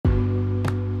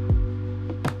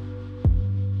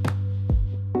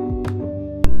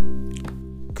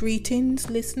Greetings,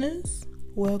 listeners.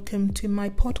 Welcome to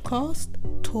my podcast,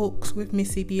 Talks with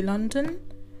Missy B. London.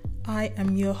 I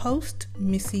am your host,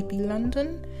 Missy B.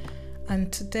 London,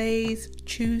 and today's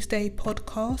Tuesday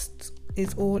podcast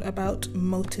is all about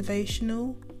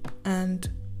motivational and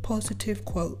positive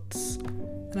quotes.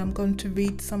 And I'm going to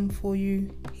read some for you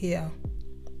here.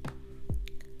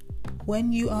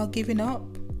 When you are giving up,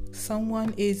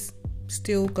 someone is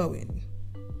still going.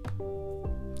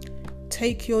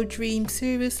 Take your dreams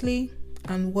seriously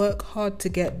and work hard to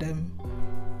get them.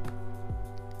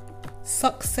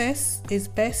 Success is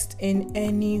best in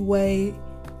any way.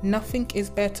 Nothing is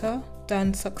better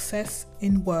than success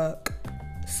in work.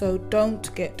 So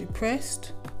don't get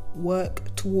depressed.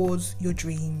 Work towards your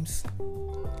dreams.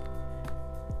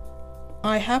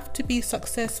 I have to be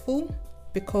successful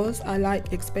because I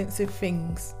like expensive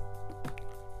things.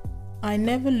 I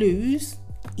never lose,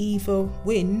 either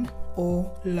win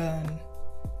or learn.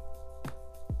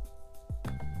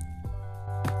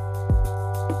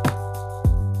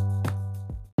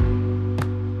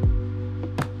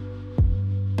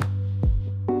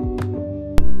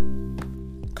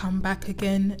 Come back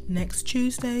again next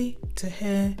Tuesday to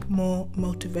hear more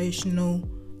motivational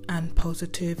and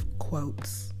positive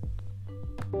quotes.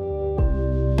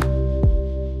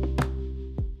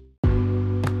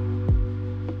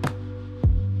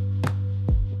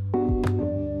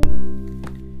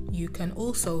 You can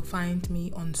also find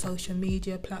me on social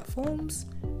media platforms.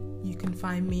 You can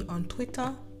find me on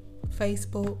Twitter,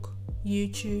 Facebook,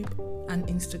 YouTube and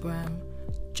Instagram.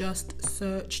 Just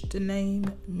search the name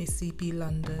Missy B.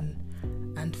 London.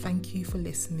 And thank you for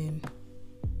listening.